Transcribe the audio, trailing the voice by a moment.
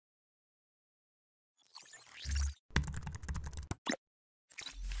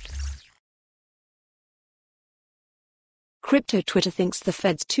Crypto Twitter thinks the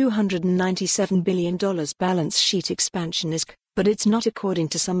Fed's $297 billion balance sheet expansion is but it's not according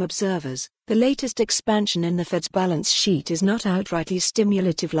to some observers. The latest expansion in the Fed's balance sheet is not outrightly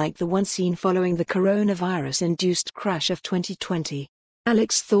stimulative like the one seen following the coronavirus-induced crash of 2020.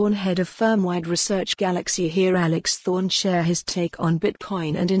 Alex Thorn, head of firm-wide research Galaxy here. Alex Thorn share his take on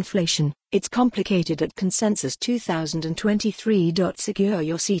Bitcoin and inflation. It's complicated at Consensus 2023. Secure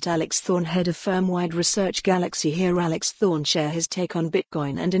your seat. Alex Thorn, head of firm-wide research Galaxy here. Alex Thorn share his take on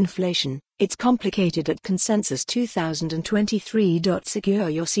Bitcoin and inflation. It's complicated at Consensus 2023. Secure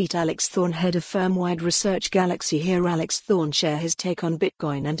your seat. Alex Thorn, head of firm-wide research Galaxy here. Alex Thorn share his take on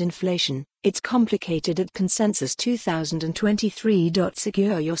Bitcoin and inflation. It's complicated at Consensus 2023.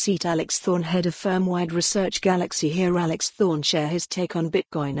 Secure your seat. Alex Thorn, head of firm-wide research Galaxy here. Alex Thorn share his take on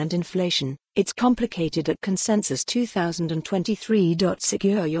Bitcoin and inflation. It's complicated at Consensus 2023.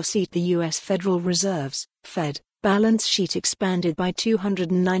 Secure your seat. The U.S. Federal Reserve's Fed balance sheet expanded by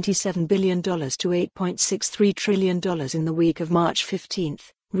 $297 billion to $8.63 trillion in the week of March 15,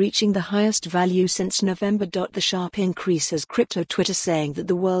 reaching the highest value since November. The sharp increase has Crypto Twitter saying that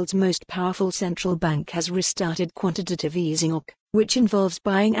the world's most powerful central bank has restarted quantitative easing, which involves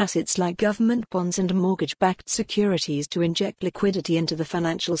buying assets like government bonds and mortgage-backed securities to inject liquidity into the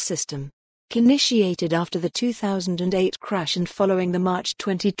financial system. Initiated after the 2008 crash and following the March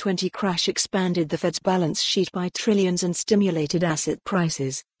 2020 crash, expanded the Fed's balance sheet by trillions and stimulated asset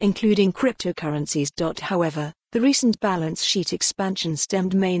prices, including cryptocurrencies. However, the recent balance sheet expansion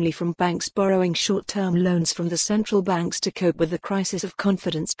stemmed mainly from banks borrowing short-term loans from the central banks to cope with the crisis of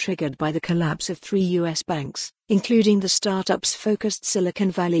confidence triggered by the collapse of 3 U.S. banks, including the startups-focused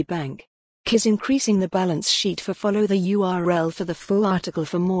Silicon Valley Bank. Is increasing the balance sheet. Follow the URL for the full article.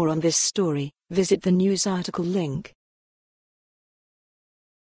 For more on this story, visit the news article link.